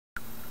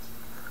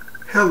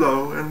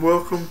Hello and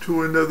welcome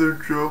to another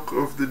joke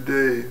of the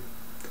day.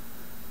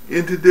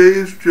 In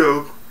today's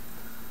joke,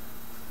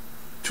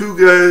 two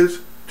guys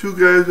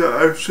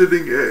are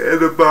sitting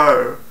at a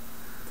bar,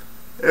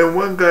 and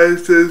one guy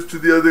says to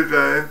the other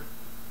guy,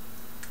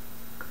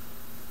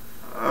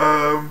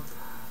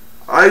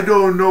 I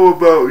don't know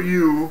about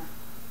you,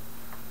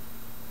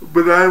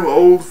 but I'm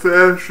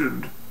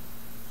old-fashioned.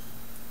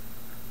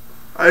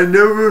 I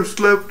never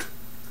slept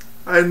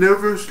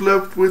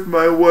with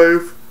my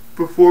wife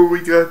before we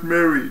got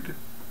married.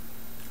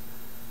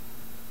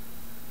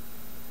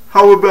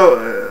 How about,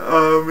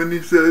 and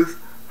he says,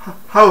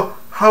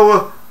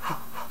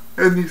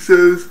 and he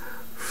says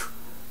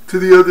to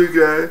the other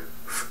guy,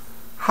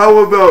 how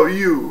about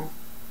you?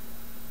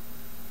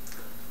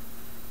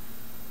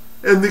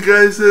 And the other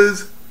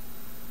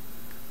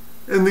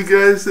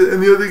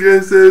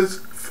guy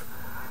says,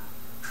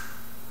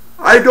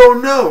 I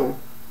don't know.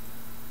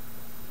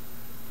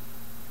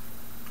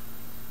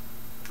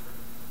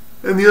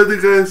 And the other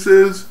guy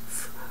says,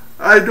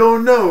 I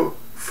don't know.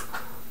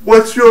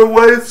 What's your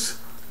wife's?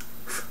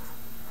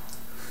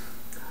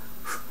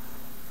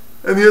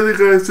 And the other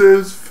guy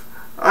says,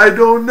 I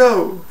don't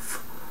know.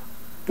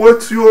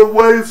 What's your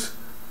wife's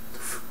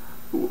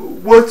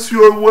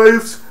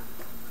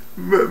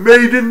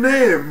maiden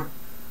name?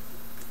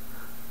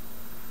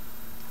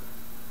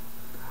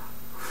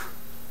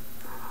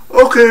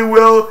 Okay,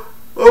 well,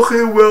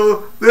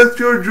 that's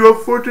your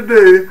joke for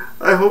today.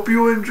 I hope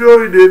you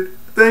enjoyed it.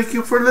 Thank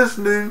you for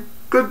listening.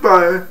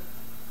 Goodbye.